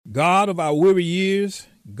God of our weary years,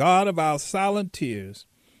 God of our silent tears,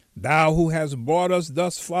 thou who hast brought us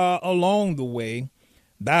thus far along the way,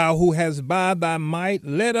 thou who hast by thy might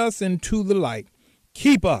led us into the light,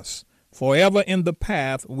 keep us forever in the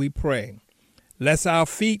path, we pray. Lest our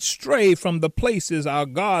feet stray from the places, our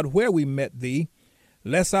God, where we met thee,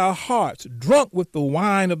 lest our hearts, drunk with the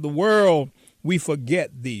wine of the world, we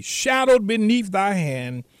forget thee. Shadowed beneath thy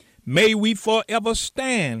hand, may we forever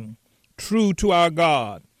stand, true to our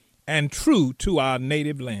God and true to our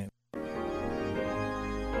native land.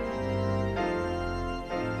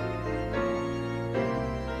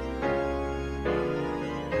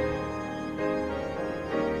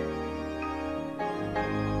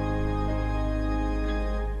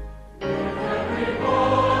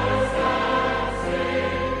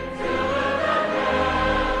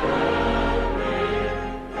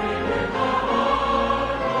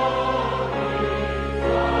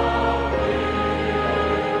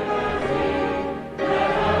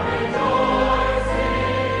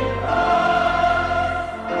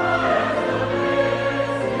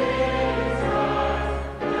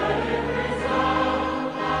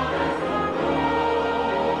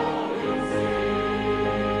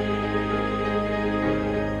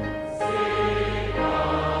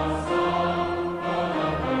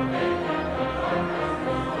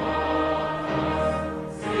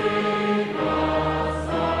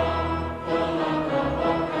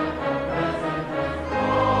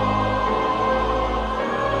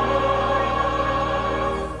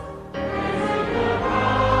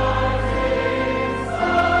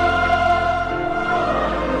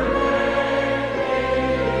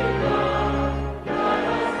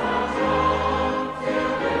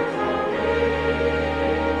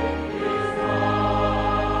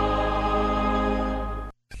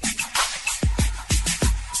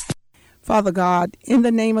 Father God, in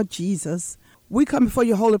the name of Jesus, we come before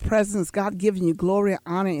your holy presence, God, giving you glory,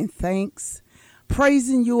 honor, and thanks,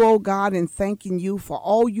 praising you, oh God, and thanking you for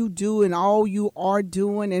all you do and all you are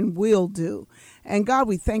doing and will do. And God,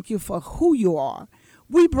 we thank you for who you are.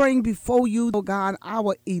 We bring before you, oh God,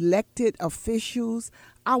 our elected officials,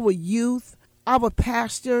 our youth, our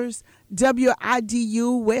pastors,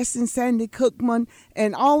 WIDU, Weston Sandy Cookman,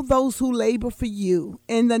 and all those who labor for you.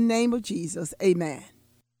 In the name of Jesus, amen.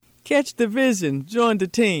 Catch the vision. Join the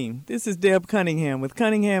team. This is Deb Cunningham with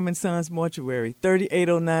Cunningham & Sons Mortuary,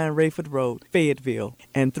 3809 Rayford Road, Fayetteville,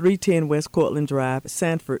 and 310 West Cortland Drive,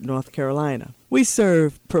 Sanford, North Carolina. We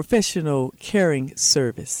serve professional caring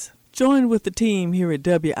service. Join with the team here at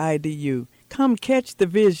WIDU. Come catch the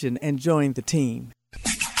vision and join the team.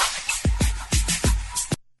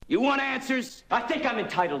 You want answers? I think I'm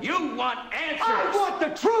entitled. You want answers? I want the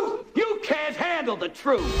truth. You can't handle the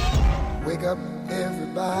truth. Wake up,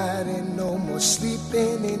 everybody, no more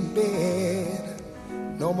sleeping in bed.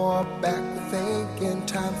 No more back thinking,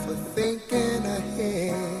 time for thinking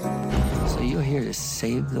ahead. So you're here to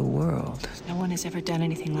save the world. No one has ever done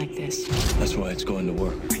anything like this. That's why it's going to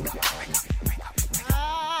work.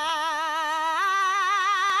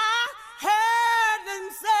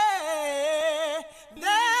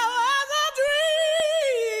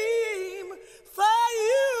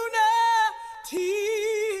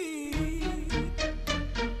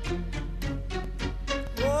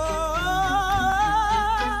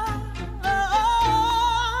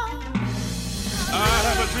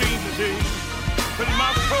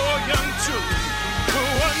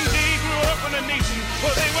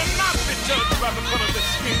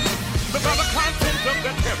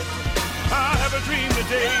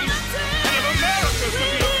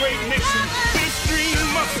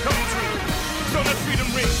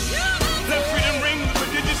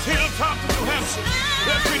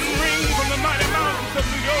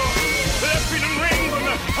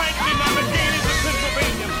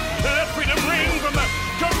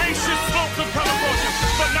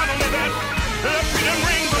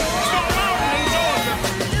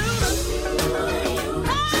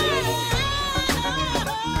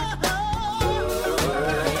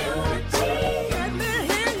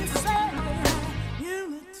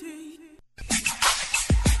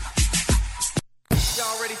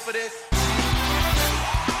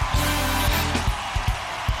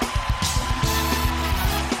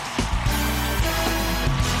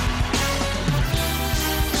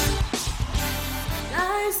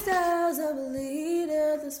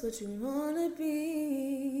 What you wanna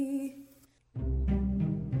be.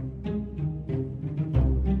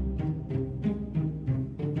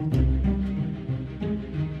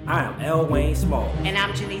 I am L. Wayne Small. And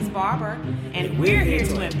I'm Janice Barber. And we're here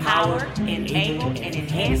to empower, enable, and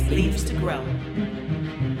enhance leaders to grow.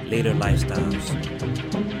 Leader Lifestyles.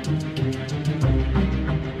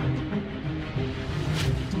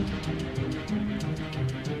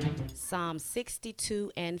 Psalm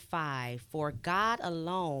 62 and 5. For God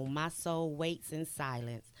alone my soul waits in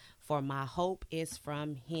silence, for my hope is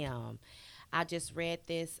from him. I just read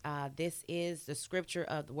this. This is the scripture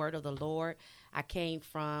of the word of the Lord. I came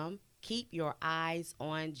from Keep Your Eyes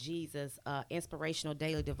on Jesus, inspirational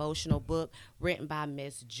daily devotional book written by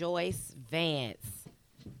Miss Joyce Vance.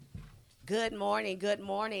 Good morning,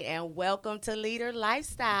 and welcome to Leader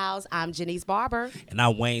Lifestyles. I'm Janice Barber. And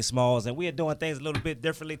I'm Wayne Smalls, and we are doing things a little bit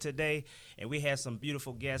differently today, and we have some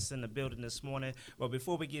beautiful guests in the building this morning. But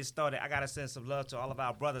before we get started, I got to send some love to all of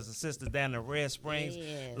our brothers and sisters down in Red Springs,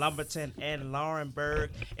 Lumberton, and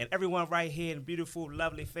Laurinburg, and everyone right here in beautiful,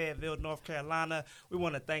 lovely Fayetteville, North Carolina. We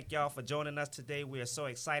want to thank y'all for joining us today. We are so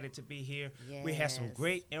excited to be here. Yes. We have some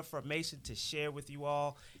great information to share with you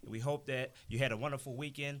all, and we hope that you had a wonderful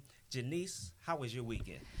weekend. Janice, how was your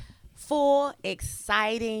weekend? Full,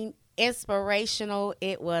 exciting, inspirational.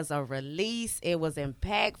 It was a release. It was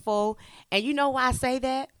impactful. And you know why I say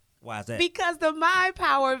that? Why is that? Because the Mind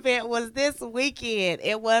Power event was this weekend.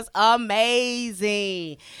 It was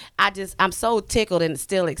amazing. I'm so tickled and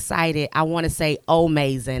still excited. I want to say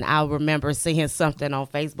amazing. I remember seeing something on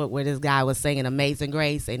Facebook where this guy was singing Amazing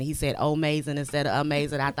Grace, and he said amazing instead of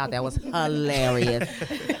amazing. I thought that was hilarious.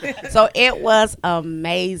 So it was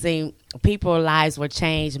amazing. People's lives were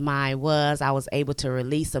changed. Mine was. I was able to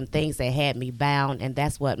release some things that had me bound, and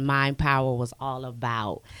that's what Mind Power was all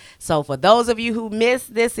about. So for those of you who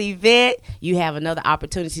missed this event, you have another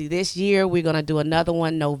opportunity this year. We're going to do another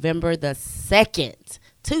one November the 2nd,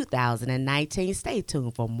 2019. Stay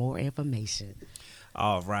tuned for more information.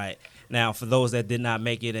 All right. Now, for those that did not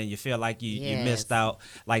make it and you feel like you missed out,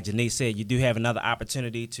 like Janice said, you do have another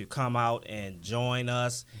opportunity to come out and join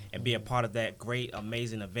us and be a part of that great,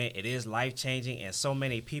 amazing event. It is life-changing, and so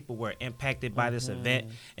many people were impacted by this event,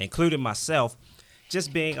 including myself.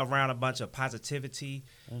 Just being around a bunch of positivity,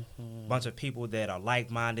 a bunch of people that are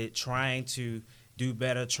like-minded, trying to do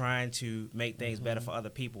better, trying to make things better for other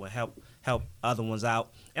people and help other ones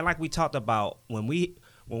out. And like we talked about, when we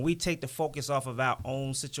take the focus off of our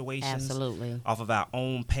own situations, absolutely, off of our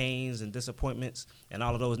own pains and disappointments and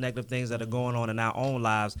all of those negative things that are going on in our own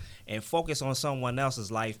lives, and focus on someone else's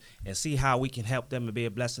life and see how we can help them and be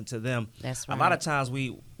a blessing to them. That's right. A lot of times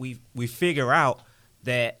we figure out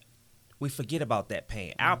that we forget about that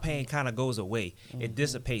pain. Our pain kind of goes away. It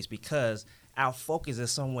dissipates because our focus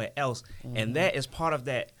is somewhere else, and that is part of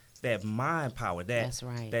that mind power,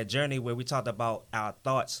 that journey where we talked about our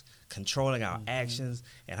thoughts controlling our actions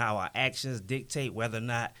and how our actions dictate whether or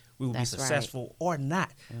not we will be successful or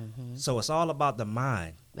not. So it's all about the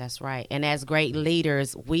mind. That's right. And as great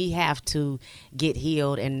leaders, we have to get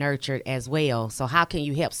healed and nurtured as well. So how can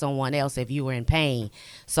you help someone else if you are in pain?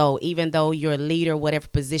 So even though you're a leader, whatever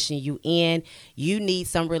position you in, you need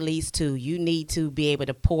some release too. You need to be able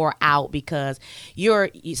to pour out because you're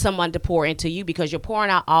someone to pour into you because you're pouring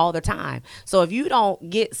out all the time. So if you don't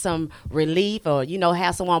get some relief or,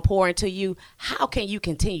 have someone pour into you, how can you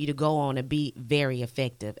continue to go on and be very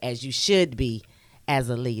effective as you should be as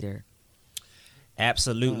a leader?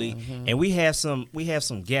 Absolutely. And we have some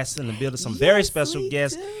guests in the building, some very special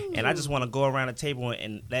guests. And I just want to go around the table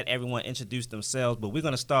and let everyone introduce themselves. But we're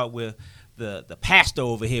going to start with the pastor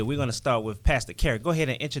over here. We're going to start with Pastor Carrie. Go ahead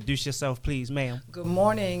and introduce yourself, please, ma'am. Good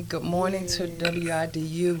morning. Good morning to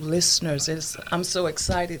WIDU listeners. I'm so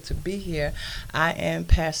excited to be here. I am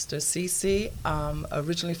Pastor Cece,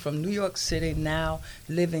 originally from New York City, now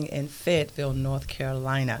living in Fayetteville, North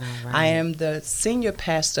Carolina. Right. I am the senior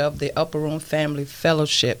pastor of the Upper Room Family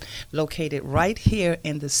Fellowship, located right here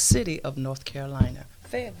in the city of North Carolina.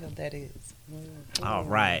 Fayetteville, that is. All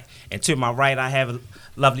right. And to my right, I have a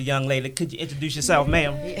lovely young lady. Could you introduce yourself,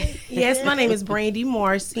 ma'am? Yes, my name is Brandy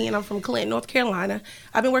Morrissey, and I'm from Clinton, North Carolina.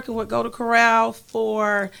 I've been working with Golden Corral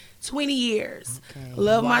for 20 years. Okay.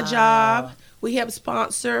 Love my job. We help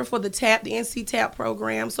sponsor for the NC TAP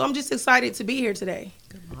program. So I'm just excited to be here today.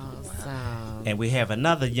 Awesome. And we have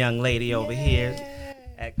another young lady over here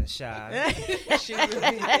acting shy.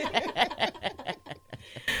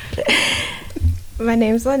 My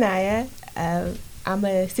name's Lanaya. I'm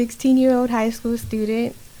a 16-year-old high school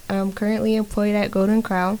student. I'm currently employed at Golden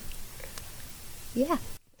Crown. Yeah.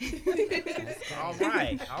 All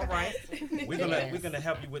right. We're gonna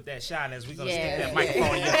help you with that shyness. We're gonna stick that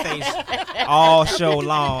microphone in your face all show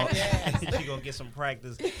long. You're gonna get some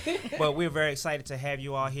practice. But we're very excited to have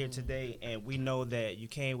you all here today, and we know that you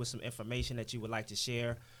came with some information that you would like to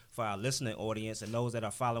share for our listening audience and those that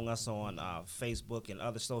are following us on Facebook and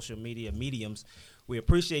other social media mediums. We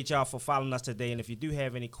appreciate y'all for following us today, and if you do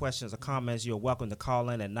have any questions or comments, you're welcome to call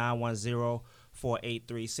in at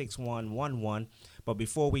 483-6111. But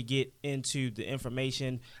before we get into the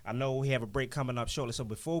information, I know we have a break coming up shortly. So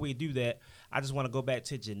before we do that, I just want to go back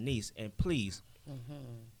to Janice. And please,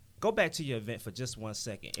 go back to your event for just 1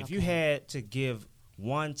 second. If you had to give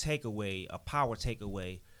one takeaway, a power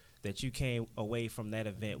takeaway, that you came away from that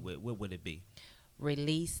event with, what would it be?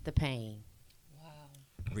 Release the pain.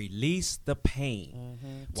 Release the pain.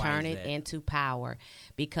 Turn it into power,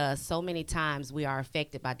 because so many times we are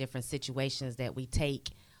affected by different situations that we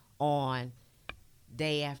take on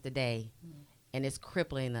day after day, and it's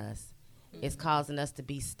crippling us. It's causing us to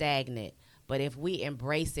be stagnant. But if we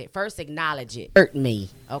embrace it, first acknowledge it. Hurt me,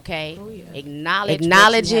 okay?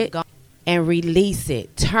 Acknowledge it and release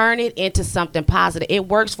it. Turn it into something positive. It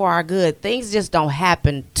works for our good. Things just don't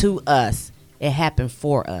happen to us. It happened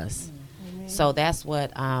for us. So that's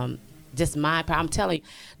what just I'm telling you,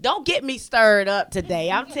 don't get me stirred up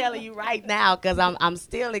today. I'm telling you right now, because I'm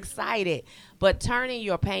still excited. But turning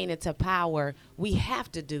your pain into power, we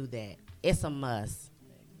have to do that. It's a must.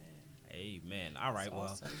 Amen. All right,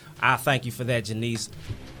 well, I thank you for that, Janice.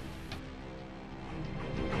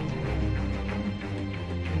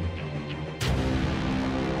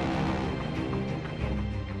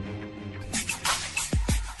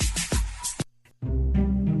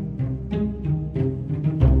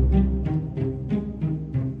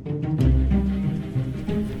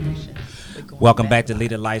 Welcome back to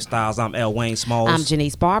Leader Lifestyles. I'm L. Wayne Smalls. I'm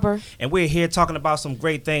Janice Barber. And we're here talking about some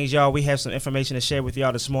great things, y'all. We have some information to share with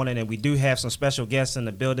y'all this morning, and we do have some special guests in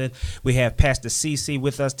the building. We have Pastor CC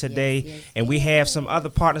with us today, and we have some other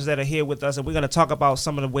partners that are here with us, and we're going to talk about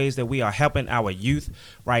some of the ways that we are helping our youth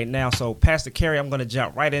right now. So, Pastor Carey, I'm going to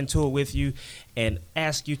jump right into it with you and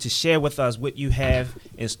ask you to share with us what you have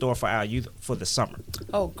in store for our youth for the summer.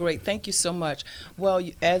 Oh, great. Thank you so much. Well,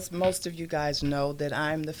 as most of you guys know, that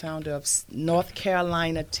I'm the founder of North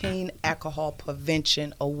Carolina Teen Alcohol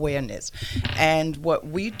Prevention Awareness. And what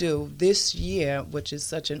we do this year, which is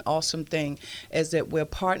such an awesome thing, is that we're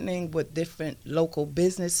partnering with different local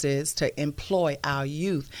businesses to employ our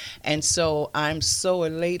youth. And so I'm so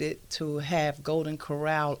elated to have Golden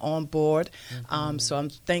Corral on board. So I'm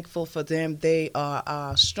thankful for them. They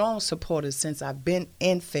are strong supporters since I've been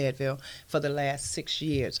in Fayetteville for the last 6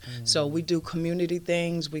 years. So we do community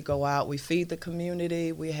things. We go out, we feed the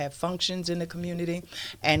community, we have functions in the community,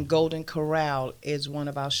 and Golden Corral is one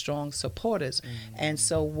of our strong supporters. And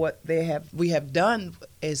so what we have done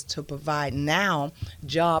is to provide now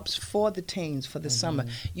jobs for the teens for the summer.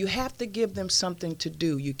 You have to give them something to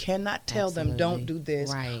do. You cannot tell them don't do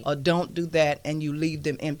this or don't do that and you leave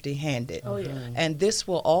them empty-handed. And this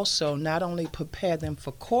will also not only prepare them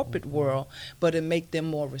for corporate world, but it make them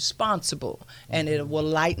more responsible, and it will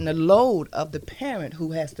lighten the load of the parent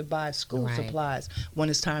who has to buy school supplies when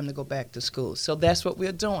it's time to go back to school. So that's what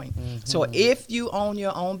we're doing. So if you own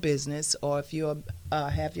your own business, or if you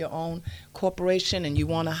have your own corporation and you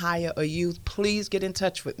want to hire a youth, please get in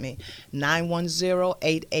touch with me.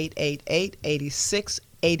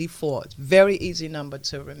 910-8888-8684. It's a very easy number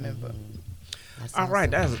to remember. All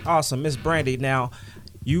right, that's awesome. Miss Brandy, now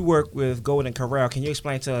you work with Golden Corral. Can you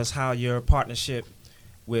explain to us how your partnership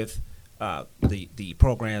with the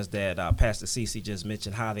programs that Pastor CC just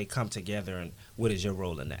mentioned, how they come together, and what is your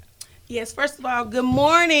role in that? Yes, first of all, good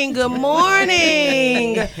morning. Good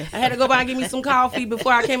morning. I had to go by and get me some coffee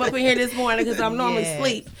before I came up in here this morning because I'm normally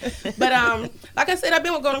asleep. But like I said, I've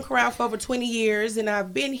been with Golden Corral for over 20 years, and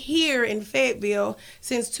I've been here in Fayetteville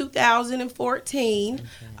since 2014.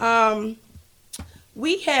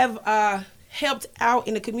 We have helped out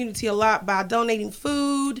in the community a lot by donating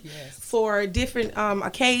food for different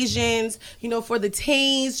occasions, for the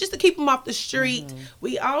teens, just to keep them off the street.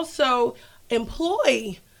 We also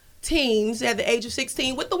employ teens at the age of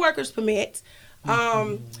 16 with the workers permit.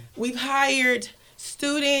 We've hired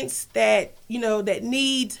students that that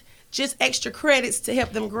need just extra credits to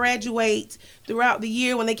help them graduate throughout the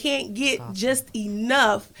year when they can't get just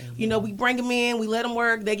enough. We bring them in, we let them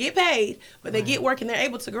work, they get paid, but they get work and they're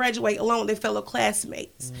able to graduate along with their fellow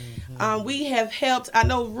classmates. We have helped. I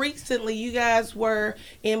know recently you guys were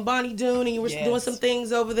in Bonnie Doon and you were doing some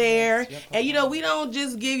things over there. And we don't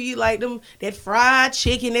just give you like that fried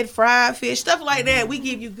chicken, that fried fish, stuff like that. We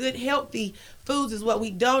give you good, healthy foods is what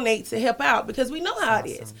we donate to help out because we know how it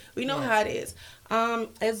is. We know how it is.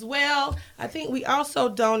 As well, I think we also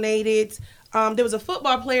donated. There was a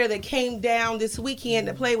football player that came down this weekend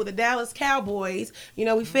to play with the Dallas Cowboys.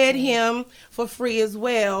 We fed him for free as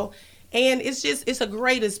well. And it's a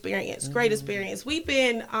great experience, great experience. We've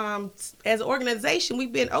been, as an organization,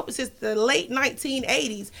 we've been open since the late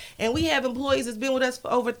 1980s, and we have employees that's been with us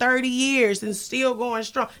for over 30 years and still going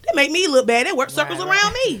strong. That make me look bad. They work circles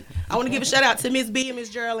around me. I want to give a shout out to Miss B and Miss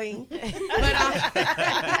Geraldine.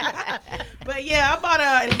 But yeah, I brought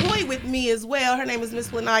an employee with me as well. Her name is Miss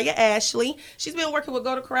Lanaya Ashley. She's been working with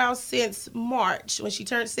Go to Corral since March. When she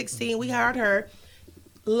turned 16, we hired her.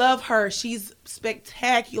 Love her. She's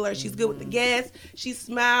spectacular. She's good with the guests. She's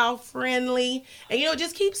smile friendly, and it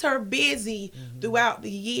just keeps her busy throughout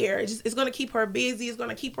the year. It's going to keep her busy. It's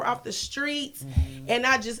going to keep her off the streets, and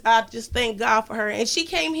I just thank God for her. And she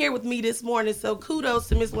came here with me this morning, so kudos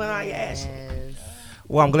to Miss Lanaya Ashley.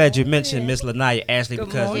 Well, I'm glad you mentioned Miss Lanaya Ashley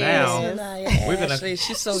because now we're gonna.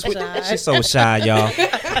 She's so shy. She's so shy, y'all.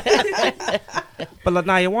 But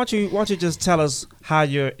Lanaya, why don't you just tell us how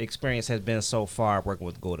your experience has been so far working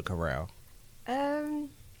with Go to Corral?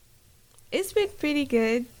 It's been pretty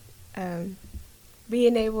good.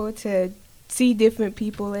 Being able to see different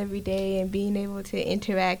people every day and being able to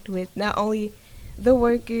interact with not only the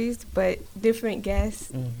workers but different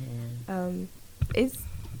guests. It's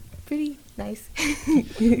pretty nice.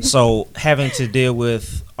 So having to deal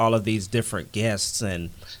with all of these different guests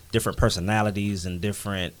and different personalities and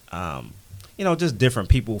different just different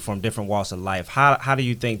people from different walks of life, how do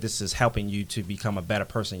you think this is helping you to become a better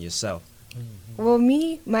person yourself? Well,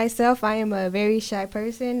 myself, I am a very shy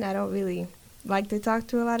person. I don't really like to talk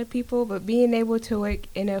to a lot of people, but being able to work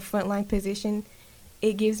in a frontline position,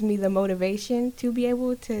 it gives me the motivation to be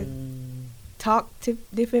able to talk to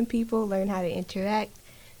different people, learn how to interact.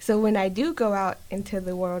 So when I do go out into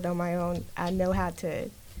the world on my own, I know how to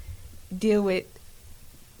deal with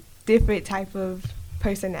different type of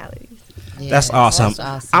personalities. Yeah, that's awesome.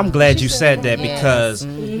 I'm glad you said that because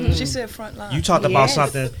she said frontline. You talked about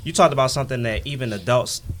something. You talked about something that even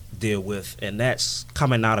adults deal with, and that's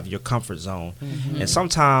coming out of your comfort zone. And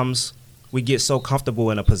sometimes we get so comfortable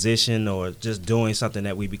in a position or just doing something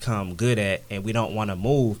that we become good at, and we don't want to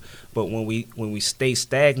move. But when we stay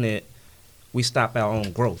stagnant, we stop our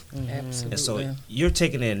own growth. Absolutely. And so you're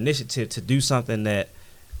taking the initiative to do something that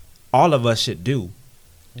all of us should do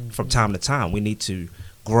from time to time. We need to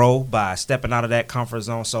grow by stepping out of that comfort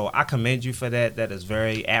zone. So I commend you for that. That is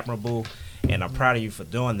very admirable, and I'm proud of you for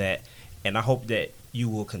doing that. And I hope that you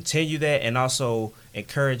will continue that and also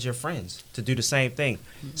encourage your friends to do the same thing.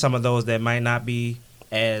 Some of those that might not be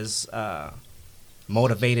as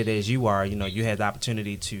motivated as you are, you had the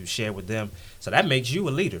opportunity to share with them. So that makes you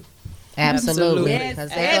a leader. Absolutely, because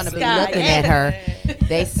they're going to be looking at her.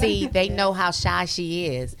 They know how shy she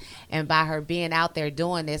is, and by her being out there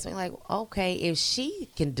doing this, we're like, okay, if she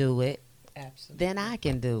can do it, then I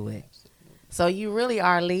can do it. So you really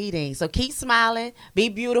are leading. So keep smiling, be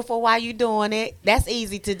beautiful while you're doing it. That's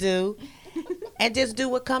easy to do, and just do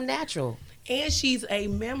what come natural. And she's a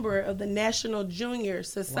member of the National Junior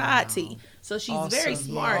Society. Wow. So she's very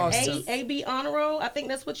smart. Awesome. AB Honor Roll, I think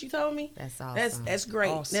that's what you told me. That's awesome. That's great.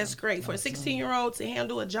 Awesome. That's great. For a 16-year-old to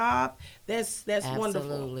handle a job, that's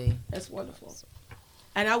wonderful. That's wonderful.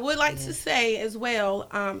 And I would like to say as well,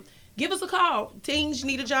 give us a call. Teens, you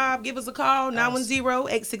need a job, give us a call,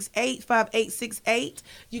 910-868-5868.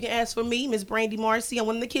 You can ask for me, Miss Brandy Marcy. I'm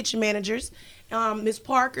one of the kitchen managers. Miss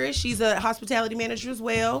Parker, she's a hospitality manager as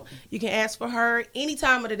well. You can ask for her any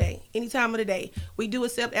time of the day. We do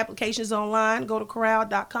accept applications online. Go to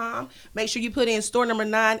corral.com. Make sure you put in store number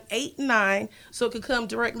 989 so it can come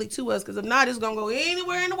directly to us, because if not, it's going to go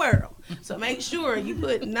anywhere in the world. So make sure you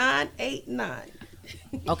put 989.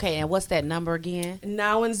 Okay, and what's that number again?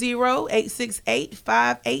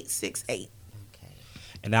 910-868-5868. Okay.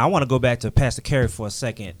 And now I want to go back to Pastor Carey for a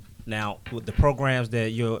second. Now, with the programs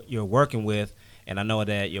that you're working with, and I know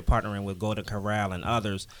that you're partnering with Go to Corral and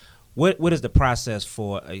others, what is the process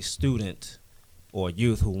for a student or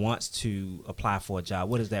youth who wants to apply for a job?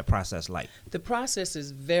 What is that process like? The process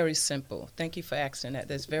is very simple. Thank you for asking that.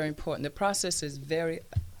 That's very important. The process is very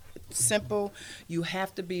simple. You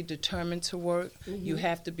have to be determined to work. You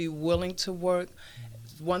have to be willing to work.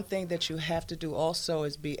 One thing that you have to do also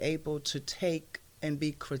is be able to take and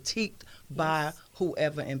be critiqued by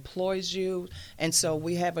whoever employs you. And so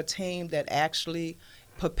we have a team that actually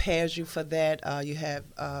prepares you for that. You have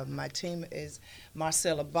my team is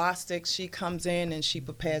Marcella Bostic. She comes in and she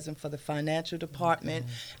prepares them for the financial department.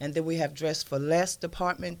 And then we have Dress for Less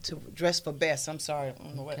department to Dress for Best. I'm sorry. I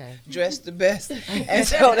don't know what. Dress the Best. And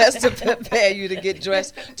so that's to prepare you to get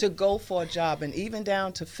dressed to go for a job. And even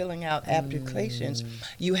down to filling out applications,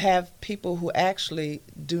 you have people who actually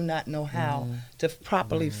do not know how to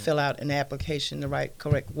properly fill out an application, the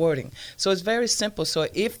correct wording. So it's very simple. So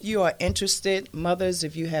if you are interested, mothers,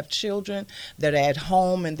 if you have children that are at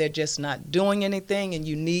home and they're just not doing anything and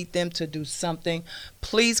you need them to do something,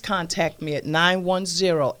 please contact me at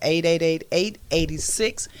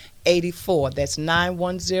 910-888-8684. That's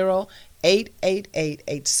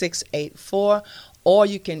 910-888-8684. Or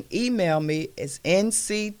you can email me. It's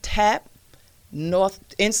nctap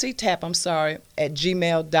at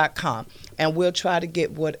gmail.com. And we'll try to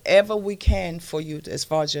get whatever we can for you as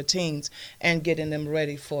far as your teens and getting them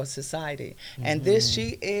ready for society. And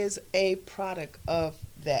she is a product of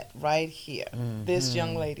that right here, this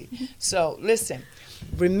young lady. So listen,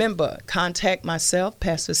 remember, contact myself,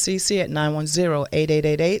 Pastor CC, at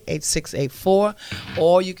 910-8888-8684,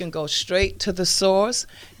 or you can go straight to the source,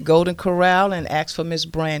 Golden Corral, and ask for Miss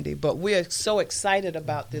Brandy. But we are so excited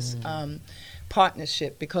about this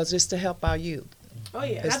partnership because it's to help our youth. Oh,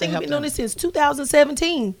 yeah. I think we've been doing this since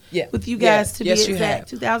 2017 with you guys, to be exact.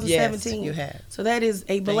 2017. Yes, you have. So that is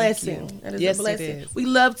a blessing. That is a blessing. It is. We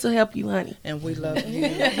love to help you, honey. And we love you.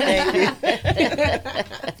 Thank you.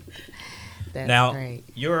 That's now, great.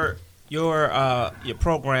 Your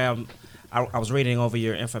program, I was reading over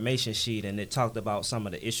your information sheet, and it talked about some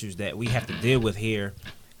of the issues that we have to deal with here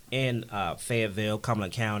in Fayetteville,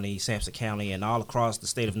 Cumberland County, Sampson County, and all across the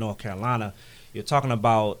state of North Carolina. You're talking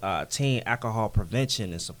about teen alcohol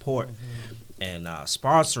prevention and support and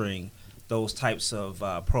sponsoring those types of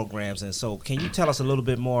programs. And so can you tell us a little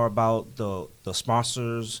bit more about the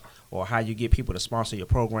sponsors or how you get people to sponsor your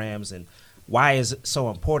programs, and why is it so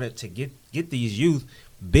important to get these youth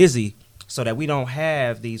busy so that we don't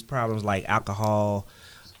have these problems like alcohol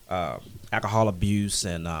abuse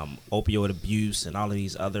and opioid abuse and all of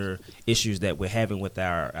these other issues that we're having with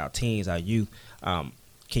our teens, our youth?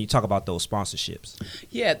 Can you talk about those sponsorships?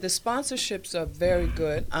 Yeah, the sponsorships are very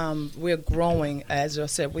good. We're growing. As I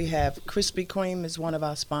said, we have Krispy Kreme is one of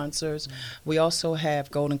our sponsors. We also have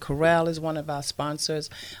Golden Corral is one of our sponsors.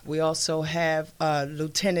 We also have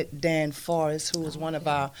Lieutenant Dan Forrest, who is one of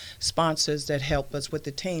our sponsors that help us with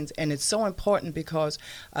the teens. And it's so important because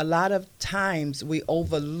a lot of times we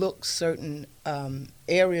overlook certain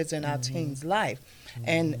areas in our teens' life.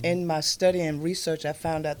 And in my study and research, I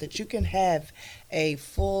found out that you can have a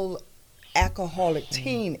full alcoholic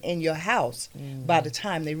teen in your house by the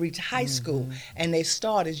time they reach high school, and they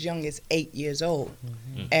start as young as 8 years old.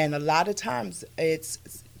 And a lot of times it's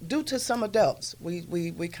due to some adults.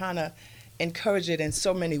 We kind of encourage it in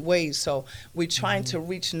so many ways. So we're trying to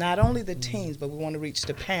reach not only the teens, but we want to reach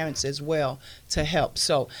the parents as well to help.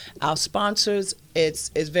 So our sponsors,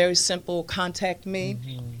 it's very simple. Contact me.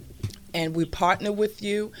 And we partner with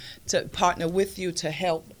you to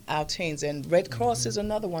help our teens. And Red Cross is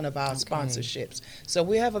another one of our sponsorships. So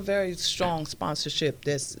we have a very strong sponsorship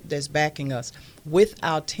that's backing us with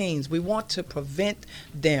our teens. We want to prevent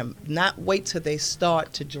them, not wait till they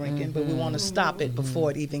start to drinking, but we want to stop it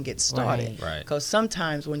before it even gets started. Right. Because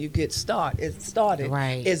sometimes when you get started,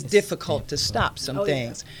 it's difficult to stop some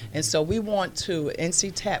things. And so we want to,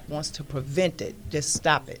 NCTAP wants to prevent it, just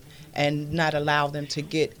stop it, and not allow them to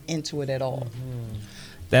get into it at all.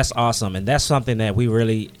 That's awesome, and that's something that we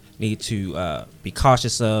really need to be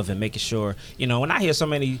cautious of and making sure. You know, when I hear so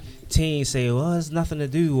many teens say, well, there's nothing to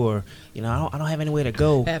do, or, you know, I don't have anywhere to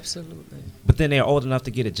go. Absolutely. But then they're old enough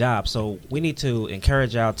to get a job. So we need to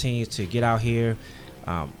encourage our teens to get out here,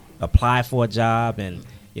 apply for a job, and,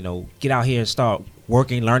 you know, get out here and start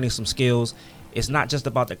working, learning some skills. It's not just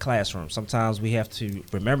about the classroom. Sometimes we have to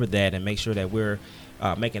remember that and make sure that we're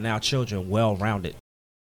making our children well-rounded.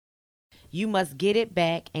 You must get it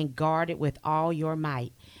back and guard it with all your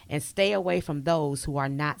might, and stay away from those who are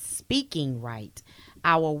not speaking right.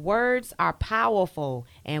 Our words are powerful,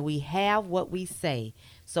 and we have what we say.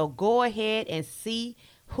 So go ahead and see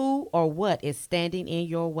who or what is standing in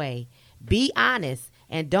your way. Be honest,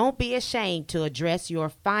 and don't be ashamed to address your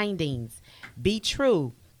findings. Be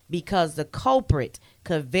true, because the culprit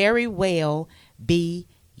could very well be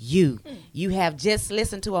you. You have just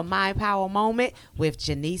listened to a Mind Power Moment with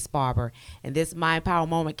Janice Barber. And this Mind Power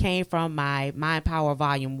Moment came from my Mind Power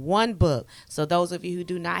Volume 1 book. So those of you who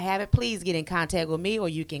do not have it, please get in contact with me, or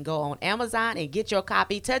you can go on Amazon and get your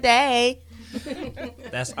copy today.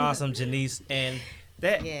 That's awesome, Janice. And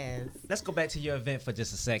let's go back to your event for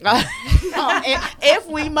just a second. If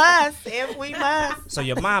we must. So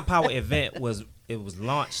your Mind Power event was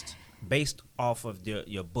launched based off of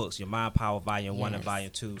your books, your Mind Power Volume 1 and Volume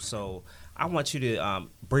 2. So I want you to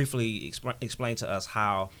briefly explain to us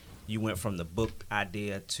how you went from the book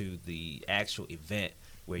idea to the actual event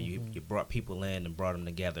where you brought people in and brought them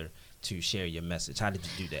together to share your message. How did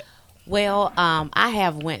you do that? Well, I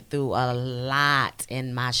have went through a lot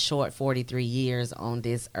in my short 43 years on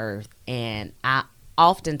this earth, and I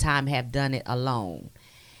oftentimes have done it alone.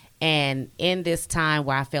 And in this time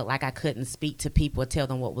where I felt like I couldn't speak to people or tell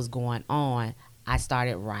them what was going on, I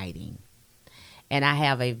started writing. And I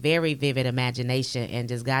have a very vivid imagination, and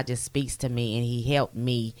just God just speaks to me, and he helped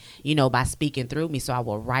me, by speaking through me, so I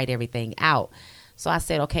will write everything out. So I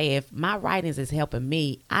said, okay, if my writings is helping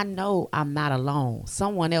me, I know I'm not alone.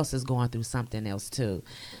 Someone else is going through something else too.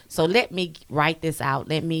 So let me write this out.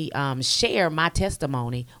 Let me share my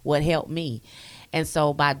testimony, what helped me. And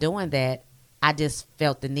so by doing that, I just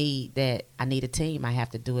felt the need that I need a team. I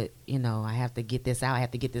have to do it. I have to get this out. I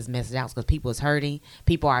have to get this message out because people is hurting.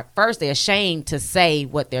 People are, first, they're ashamed to say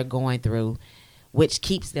what they're going through, which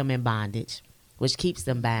keeps them in bondage, which keeps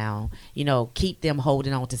them bound, keep them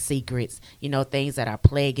holding on to secrets, things that are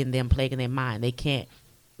plaguing their mind. They can't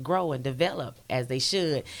grow and develop as they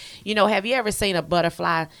should. Have you ever seen a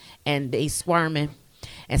butterfly and they squirming?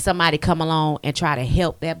 And somebody come along and try to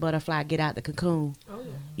help that butterfly get out the cocoon. Oh,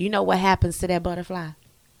 yeah. You know what happens to that butterfly?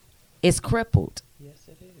 It's crippled. Yes,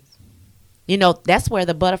 it is. That's where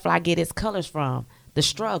the butterfly get its colors from, the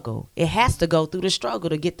struggle. It has to go through the struggle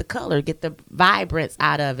to get the color, get the vibrance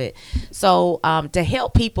out of it. So to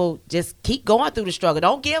help people just keep going through the struggle.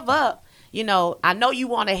 Don't give up. I know you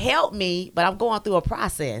want to help me, but I'm going through a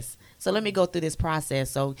process. So let me go through this process.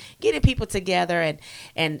 So getting people together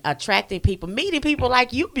and attracting people, meeting people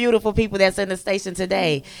like you beautiful people that's in the station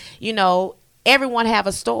today. Everyone have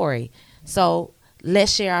a story. So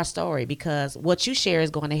let's share our story, because what you share is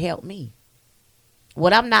going to help me.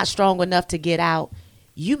 What I'm not strong enough to get out,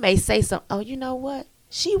 you may say something, oh, you know what?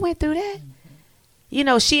 She went through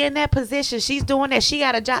that. She in that position. She's doing that. She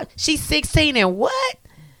got a job. She's 16 and what?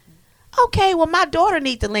 Okay, well, my daughter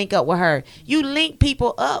needs to link up with her. You link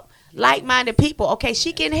people up. Like-minded people, okay,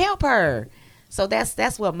 she can help her. So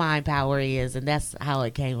that's what Mind Power is, and that's how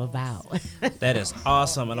it came about. That is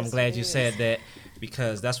awesome, and I'm glad you said that,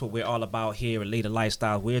 because that's what we're all about here at Leader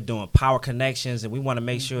Lifestyle. We're doing power connections, and we want to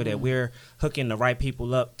make sure that we're hooking the right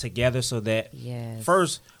people up together so that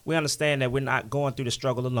first we understand that we're not going through the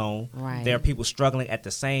struggle alone. Right. There are people struggling at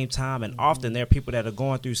the same time, and often there are people that are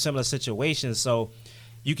going through similar situations. So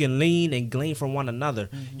you can lean and glean from one another.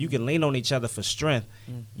 You can lean on each other for strength.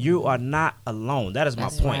 You are not alone. That is my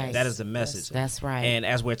point. Right. That is the message. That's right. And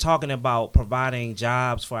as we're talking about providing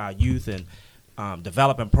jobs for our youth and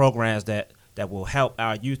developing programs that will help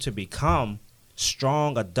our youth to become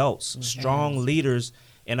strong adults, strong leaders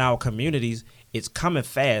in our communities, it's coming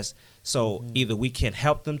fast. So either we can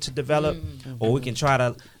help them to develop, or we can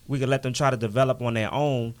let them try to develop on their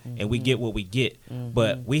own, and we get what we get.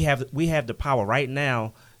 But we have the power right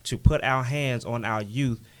now to put our hands on our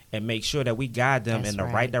youth and make sure that we guide them in the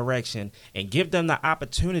right direction and give them the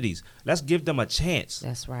opportunities. Let's give them a chance.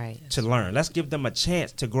 That's right. To learn. Let's give them a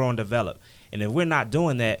chance to grow and develop. And if we're not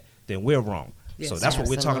doing that, then we're wrong. Yes, so that's what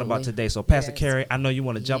we're talking about today. So Pastor Carrie, I know you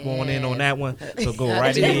want to jump on in on that one. So go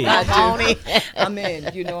right ahead. I'm in.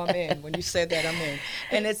 I'm in. When you said that, I'm in.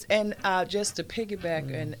 And just to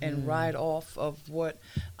piggyback and ride off of what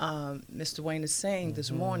Mr. Wayne is saying this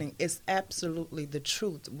morning, it's absolutely the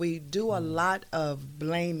truth. We do a lot of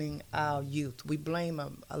blaming our youth. We blame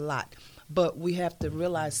them a lot. But we have to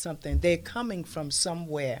realize something. They're coming from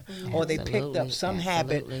somewhere, or they picked up some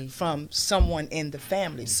habit from someone in the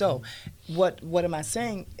family. So what am I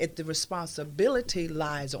saying? The responsibility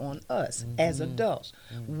lies on us as adults.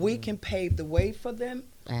 We can pave the way for them,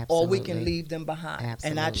 or we can leave them behind.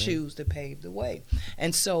 And I choose to pave the way.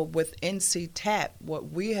 And so with NC TAP,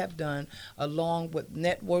 what we have done, along with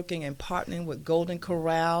networking and partnering with Golden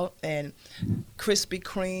Corral and Krispy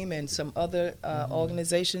Kreme and some other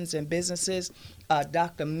organizations and businesses,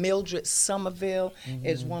 Dr. Mildred Somerville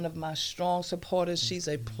is one of my strong supporters. She's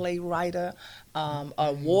a playwright,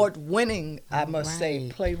 award-winning, I must say,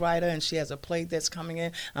 playwright, and she has a play that's coming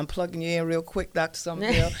in. I'm plugging you in real quick, Dr.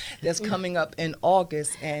 Somerville, that's coming up in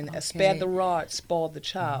August, and Spare the Rod, Spoil the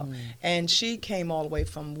Child. And she came all the way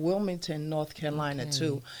from Wilmington, North Carolina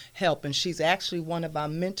to help, and she's actually one of our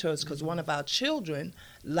mentors because one of our children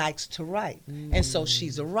likes to write, and so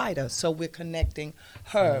she's a writer, so we're connecting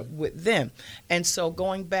her with them. And so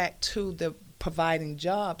going back to the providing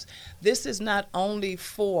jobs, this jobs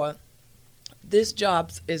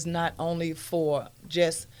is not only for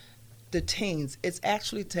just the teens, it's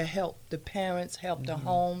actually to help the parents, help the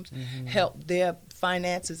homes, help their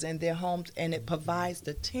finances in their homes, and it provides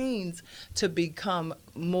the teens to become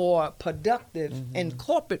more productive in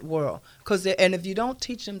corporate world. And if you don't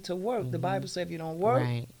teach them to work, the Bible says if you don't work,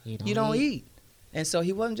 you don't eat. And so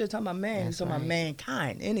he wasn't just talking about man, he was talking about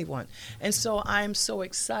mankind, anyone. And so I'm so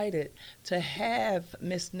excited to have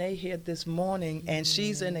Miss Nay here this morning, and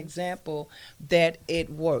she's an example that it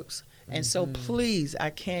works. And so please, I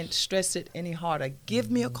can't stress it any harder.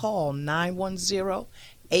 Give me a call,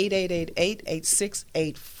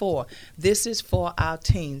 910-8888-8684. This is for our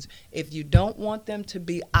teens. If you don't want them to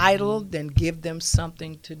be idle, then give them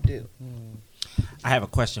something to do. I have a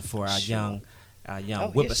question for our young Oh,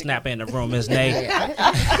 whippersnapper in the room, Ms. Nay.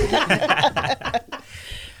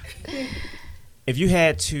 If you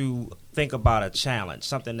had to think about a challenge,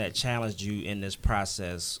 something that challenged you in this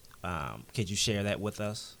process, could you share that with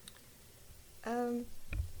us?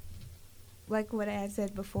 Like what I had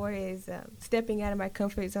said before is stepping out of my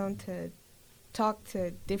comfort zone to talk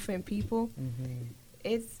to different people.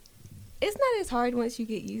 It's not as hard once you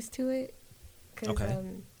get used to it. 'Cause,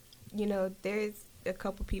 you know, there's a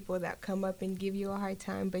couple people that come up and give you a hard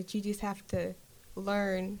time, but you just have to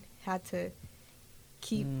learn how to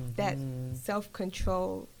keep that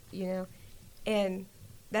self-control, you know. And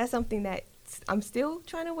that's something that I'm still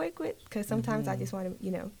trying to work with, because sometimes I just want to,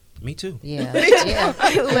 you know. Me too. Yeah.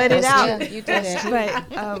 Let it out. Yeah, you do that.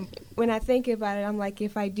 But when I think about it, I'm like,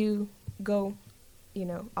 if I do go, you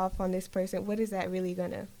know, off on this person, what is that really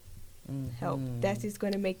going to help? That's just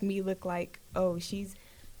going to make me look like, oh, she's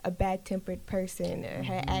a bad-tempered person, or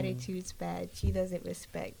her attitude's bad, she doesn't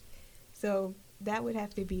respect. So that would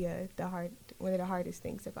have to be one of the hardest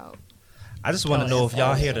things about. I just want to know if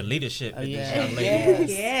y'all hear the leadership in this young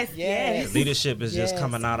lady. Yes. The leadership is just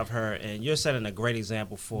coming out of her, and you're setting a great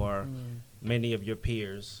example for many of your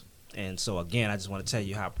peers. And so again, I just want to tell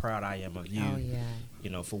you how proud I am of you, you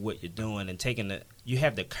know, for what you're doing and you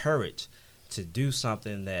have the courage to do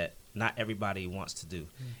something that not everybody wants to do,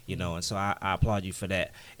 you know, and so I applaud you for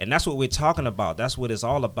that. And that's what we're talking about. That's what it's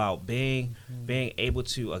all about, being able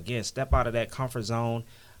to, again, step out of that comfort zone,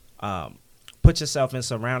 put yourself in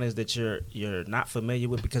surroundings that you're not familiar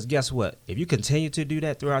with, because guess what? If you continue to do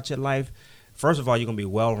that throughout your life, first of all, you're going to be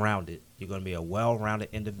well-rounded. You're going to be a well-rounded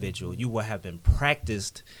individual. You will have been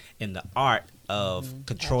practiced in the art of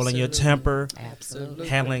controlling your temper,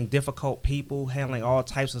 handling difficult people, handling all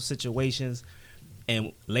types of situations.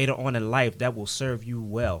 And later on in life, that will serve you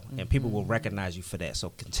well, and people will recognize you for that.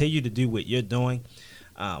 So continue to do what you're doing.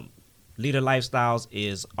 Leader Lifestyles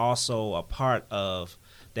is also a part of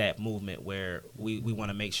that movement where we want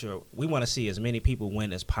to make sure we want to see as many people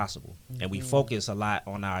win as possible, and we focus a lot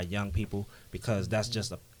on our young people because that's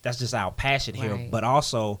just our passion here. Right. But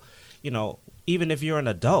also, you know, even if you're an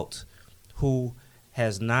adult who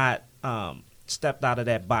has not stepped out of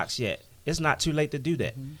that box yet, it's not too late to do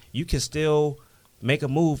that. You can still make a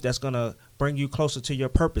move that's going to bring you closer to your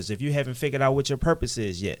purpose. If you haven't figured out what your purpose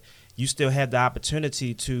is yet, you still have the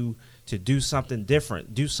opportunity to do something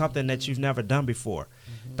different, do something that you've never done before.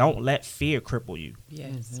 Don't let fear cripple you.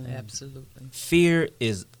 Yes, absolutely. Fear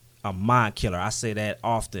is a mind killer. I say that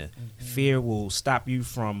often. Fear will stop you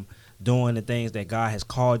from doing the things that God has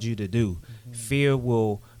called you to do. Fear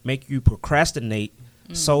will make you procrastinate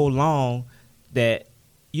so long that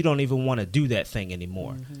you don't even want to do that thing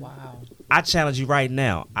anymore. Wow. I challenge you right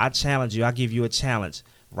now. I give you a challenge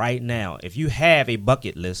right now. If you have a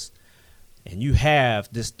bucket list and you have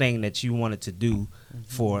this thing that you wanted to do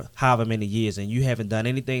for however many years and you haven't done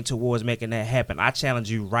anything towards making that happen, I challenge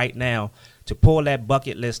you right now to pull that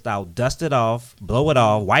bucket list out, dust it off, blow it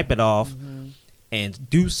off, wipe it off, and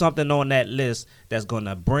do something on that list that's going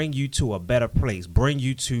to bring you to a better place, bring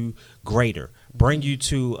you to greater, bring you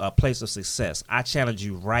to a place of success. I challenge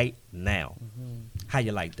you right now. How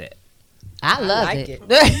you like that? I love like it.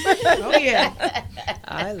 Oh, yeah.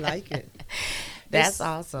 I like it. That's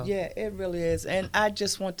awesome. Yeah, it really is. And I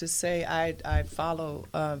just want to say I follow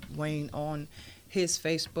Wayne on his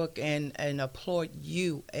Facebook and applaud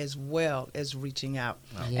you as well as reaching out.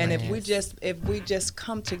 And if we just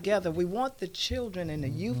come together, we want the children and the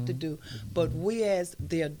youth to do, but we as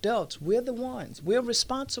the adults, we're the ones. We're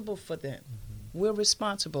responsible for them. We're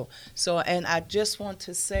responsible. So, and I just want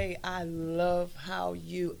to say I love how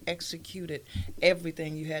you executed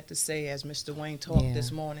everything you had to say as Mr. Wayne talked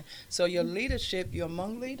this morning. So your leadership, you're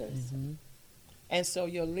among leaders. And so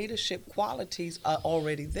your leadership qualities are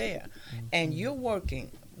already there. And you're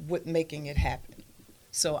working with making it happen.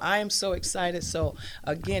 So I am so excited. So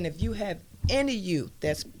again, if you have any youth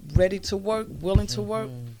that's ready to work, willing to work,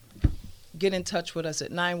 get in touch with us at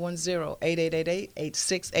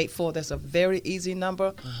 910-8888-8684. That's a very easy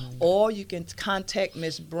number. Or you can contact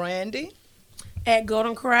Miss Brandy at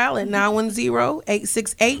Golden Corral at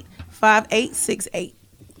 910-868-5868.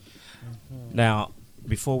 Now,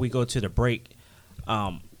 before we go to the break,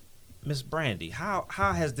 Miss Brandy, how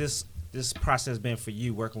has this process been for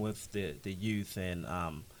you working with the youth and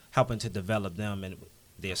helping to develop them and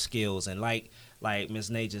their skills? And like Ms.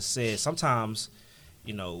 Nay just said, sometimes,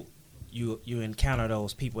 you know, you encounter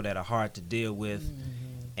those people that are hard to deal with,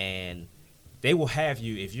 and they will have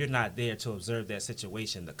you, if you're not there to observe that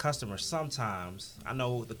situation. The customer sometimes, I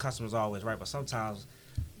know the customer's always right, but sometimes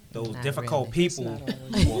those Not difficult really. people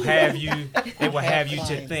will have you. They will have you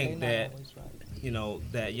to think that,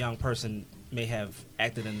 that young person may have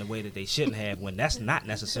acted in the way that they shouldn't have, when that's not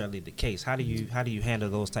necessarily the case. How do you handle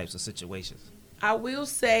those types of situations? I will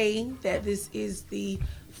say that this is the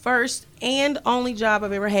first and only job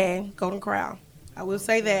I've ever had, Golden Corral. I will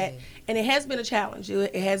say that. And it has been a challenge.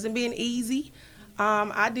 It hasn't been easy.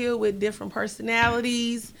 I deal with different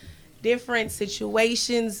personalities, different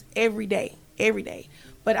situations every day.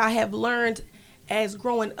 But I have learned, as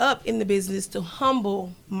growing up in the business, to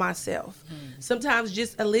humble myself. Sometimes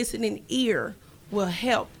just a listening ear will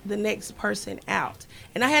help the next person out.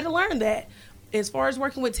 And I had to learn that. As far as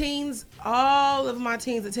working with teens, all of my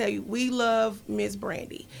teens will tell you, we love Miss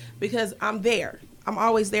Brandy, because I'm there. I'm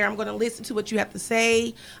always there. I'm going to listen to what you have to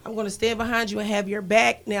say. I'm going to stand behind you and have your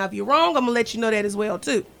back. Now, if you're wrong, I'm going to let you know that as well,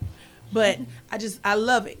 too. But I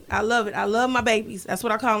love it. I love it. I love my babies. That's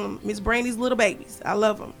what I call them, Miss Brandy's little babies. I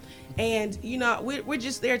love them. And, we're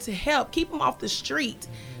just there to help keep them off the street,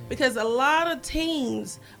 because a lot of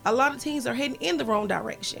teens are heading in the wrong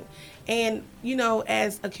direction. And,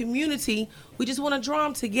 as a community, we just want to draw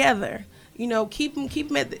them together, keep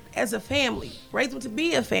them as a family, raise them to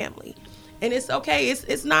be a family. And it's okay.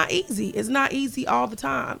 It's not easy. It's not easy all the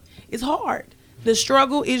time. It's hard. The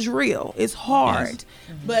struggle is real. It's hard.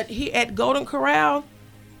 Yes. But here at Golden Corral,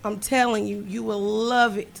 I'm telling you, you will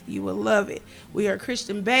love it. You will love it. We are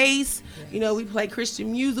Christian based. Yes. We play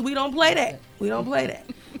Christian music. We don't play that.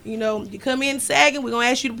 You come in sagging, we're going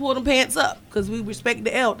to ask you to pull them pants up, because we respect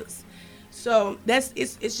the elders. So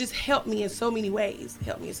it's just helped me in so many ways.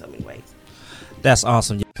 That's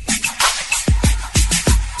awesome.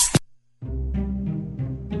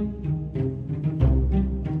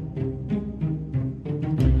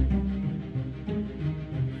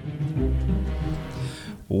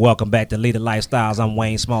 Welcome back to Leader Lifestyles. I'm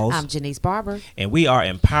Wayne Smalls. I'm Janice Barber. And we are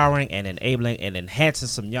empowering and enabling and enhancing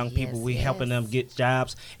some young people. We're helping them get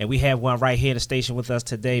jobs. And we have one right here in the station with us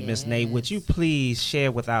today, Miss Nate. Would you please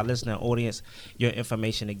share with our listening audience your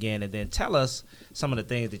information again, and then tell us some of the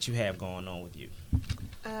things that you have going on with you?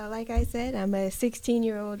 Like I said, I'm a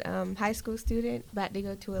 16-year-old high school student about to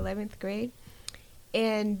go to 11th grade.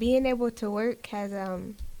 And being able to work has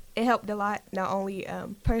it helped a lot, not only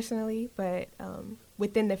personally, but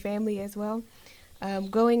within the family as well.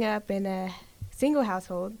 Growing up in a single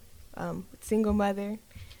household, single mother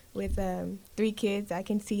with 3 kids, I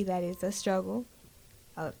can see that it's a struggle,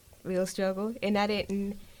 a real struggle. And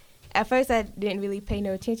at first I didn't really pay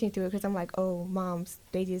no attention to it, because I'm like, oh, moms,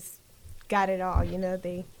 they just got it all,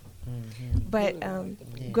 But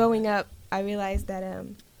growing up, I realized that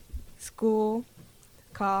school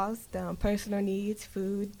cost, personal needs,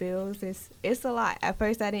 food, bills, it's a lot. At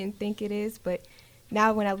first I didn't think it is, but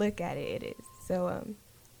now when I look at it, it is. So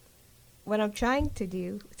what I'm trying to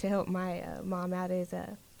do to help my mom out is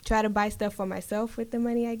try to buy stuff for myself with the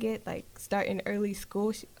money I get, like starting early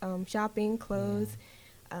school shopping, clothes,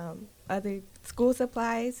 other school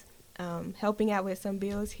supplies, helping out with some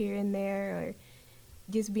bills here and there, or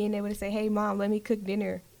just being able to say, hey, Mom, let me cook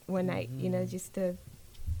dinner one night, just to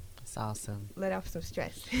It's awesome. Let off some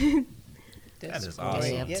stress. That is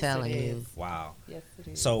awesome. I'm telling you. Wow. Yes, it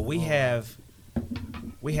is. So we have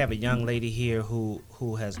a young lady here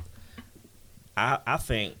who has, I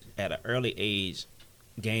think, at an early age,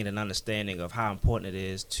 gained an understanding of how important it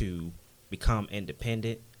is to become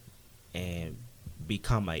independent and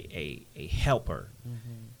become a helper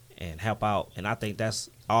and help out. And I think that's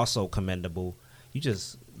also commendable. You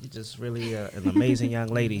just really an amazing young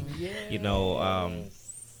lady. Yes.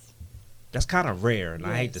 That's kind of rare, and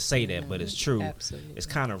I hate to say that, but it's true. Absolutely. It's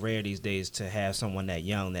kind of rare these days to have someone that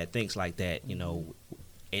young that thinks like that,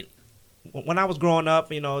 And when I was growing up,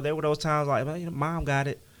 there were those times like, Mom got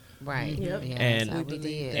it, right? Yep. Yeah, and that's how we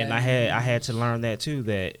did. and I had to learn that too.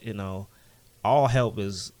 That all help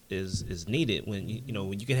is needed when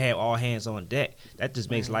when you can have all hands on deck. That just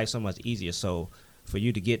makes life so much easier. So for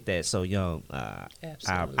you to get that so young,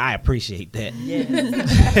 I appreciate that. Yes.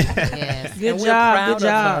 Yes. Good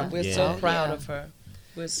job. We're so proud of her.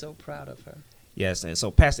 We're so proud of her. Yes, and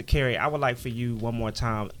so Pastor Carey, I would like for you one more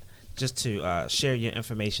time just to share your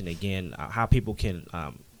information again, how people can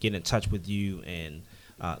get in touch with you and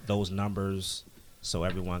those numbers, so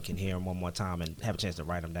everyone can hear them one more time and have a chance to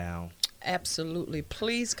write them down. Absolutely.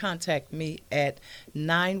 Please contact me at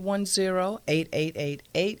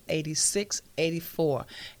 910-888-8684.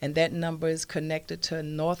 And that number is connected to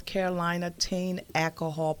North Carolina Teen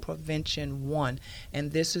Alcohol Prevention 1.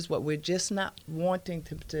 And this is what we're just not wanting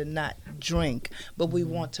to not drink, but we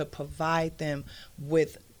want to provide them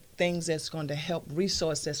with things that's going to help,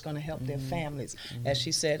 resource that's going to help their families. As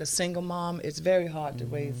she said, a single mom, it's very hard to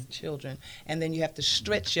raise children, and then you have to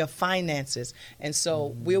stretch your finances, and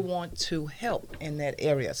so we want to help in that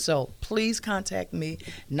area. So please contact me,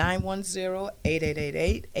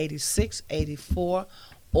 910-888-8684,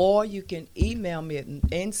 or you can email me at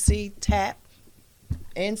NC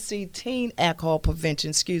Teen Alcohol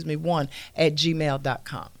Prevention, 1 at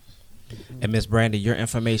gmail.com. And Miss Brandy, your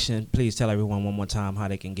information, please tell everyone one more time how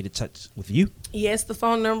they can get in touch with you. Yes, the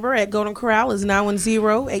phone number at Golden Corral is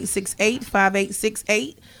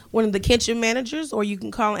 910-868-5868. One of the kitchen managers, or you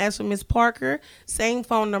can call and ask for Miss Parker. Same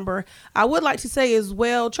phone number. I would like to say as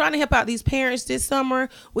well, trying to help out these parents this summer,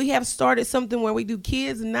 we have started something where we do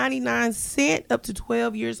kids 99 cents up to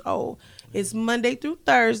 12 years old. It's Monday through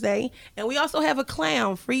Thursday. And we also have a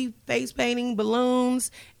clown, free face painting,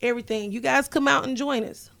 balloons, everything. You guys come out and join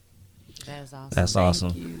us. That's awesome. That's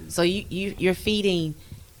awesome. So you're feeding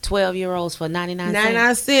 12-year-olds for 99 cents?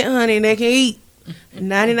 99 cents, honey. They can eat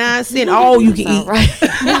 99 cents. All you can eat. Right.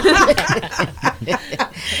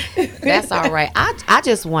 That's all right. I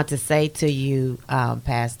just want to say to you,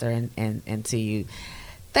 Pastor, and to you,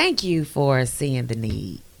 thank you for seeing the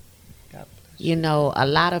need. You know, a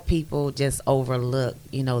lot of people just overlook,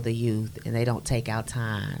 the youth, and they don't take out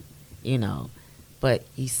time, But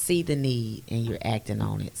you see the need and you're acting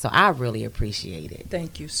on it. So I really appreciate it.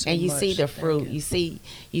 Thank you so much. And you see the fruit. You see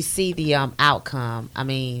the outcome. I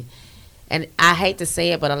mean, and I hate to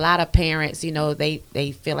say it, but a lot of parents,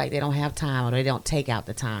 they feel like they don't have time or they don't take out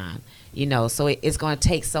the time. So it's going to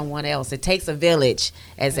take someone else. It takes a village,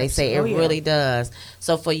 as they say. It really does.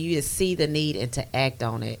 So for you to see the need and to act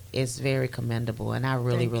on it, it's very commendable. And I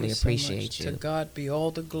really, really appreciate you. To God be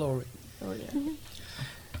all the glory. Oh, yeah.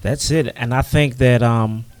 That's it. And I think that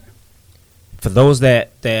for those that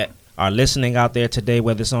are listening out there today,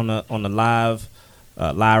 whether it's on the live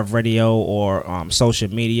radio or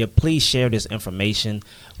social media, please share this information.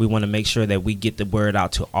 We want to make sure that we get the word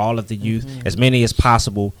out to all of the youth, as many as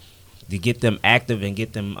possible, to get them active and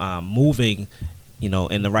get them moving,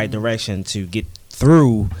 in the right direction to get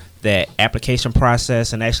through that application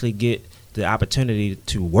process and actually get the opportunity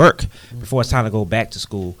to work before it's time to go back to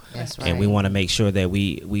school. That's right. And we want to make sure that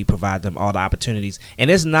we provide them all the opportunities. And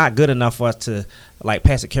it's not good enough for us to, like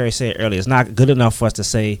Pastor Carey said earlier, it's not good enough for us to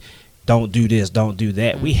say, don't do this, don't do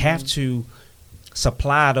that. We have to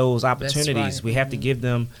supply those opportunities. Right. We have to give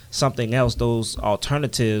them something else, those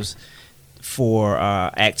alternatives for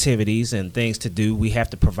activities and things to do. We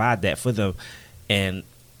have to provide that for them. And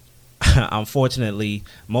unfortunately,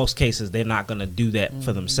 most cases, they're not going to do that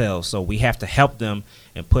for themselves. So we have to help them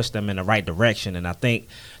and push them in the right direction. And I think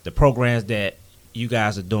the programs that you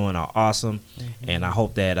guys are doing are awesome. And I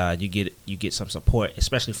hope that you get some support,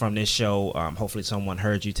 especially from this show. Hopefully someone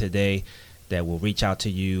heard you today that will reach out to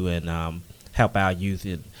you and help our youth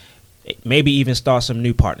and maybe even start some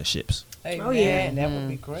new partnerships. Amen. Oh, yeah. That would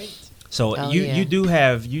be great. So you do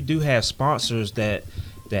have sponsors that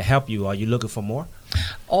help you. Are you looking for more?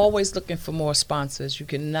 Always looking for more sponsors. You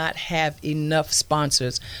cannot have enough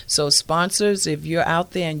sponsors. So sponsors, if you're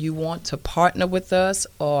out there and you want to partner with us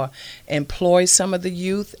or employ some of the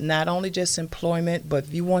youth, not only just employment, but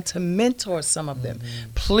if you want to mentor some of them,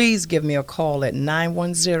 please give me a call at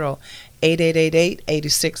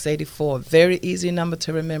 910-888-8684. Very easy number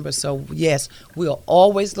to remember. So yes, we are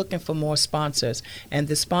always looking for more sponsors. And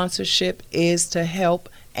the sponsorship is to help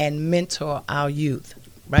and mentor our youth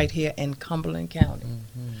right here in Cumberland County.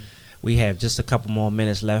 We have just a couple more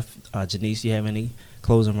minutes left. Janice, you have any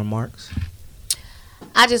closing remarks?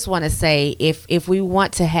 I just want to say, if we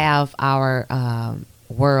want to have our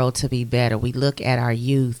world to be better, we look at our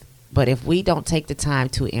youth. But if we don't take the time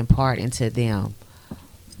to impart into them,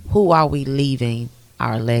 who are we leaving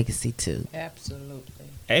our legacy to? Absolutely.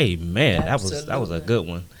 Amen. Absolutely. That was a good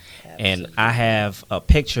one. And I have a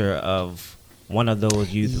picture of one of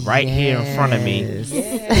those youth right here in front of me, who's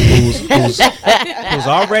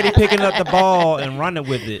already picking up the ball and running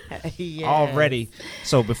with it already.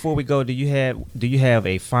 So before we go, do you have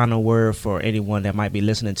a final word for anyone that might be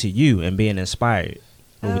listening to you and being inspired?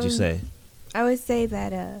 What would you say? I would say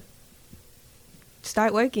that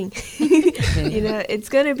start working. It's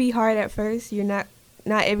gonna be hard at first. You're not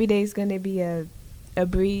every day is gonna be a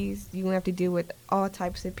breeze. You're gonna have to deal with all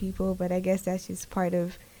types of people, but I guess that's just part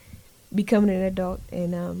of becoming an adult,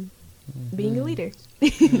 and being a leader.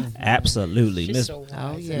 Absolutely.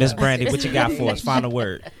 Miss Brandy, what you got for us? Final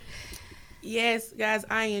word. Yes, guys,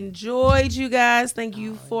 I enjoyed you guys. Thank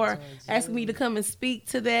you for asking me to come and speak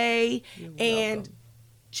today. And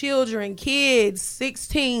children, kids,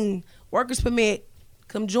 16, workers permit,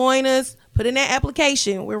 come join us. Put in that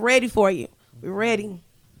application. We're ready for you. We're ready.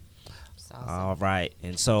 All right.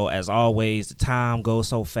 And so, as always, the time goes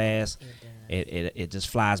so fast. It just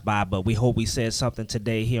flies by. But we hope we said something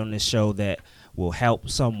today here on this show that will help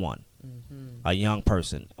someone, a young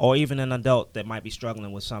person, or even an adult that might be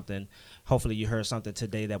struggling with something. Hopefully you heard something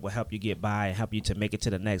today that will help you get by and help you to make it to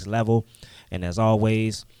the next level. And as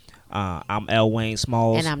always, I'm L. Wayne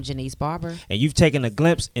Smalls. And I'm Janice Barber. And you've taken a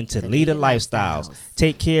glimpse into Leader Lifestyles.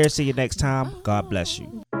 Take care. See you next time. God bless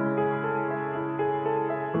you.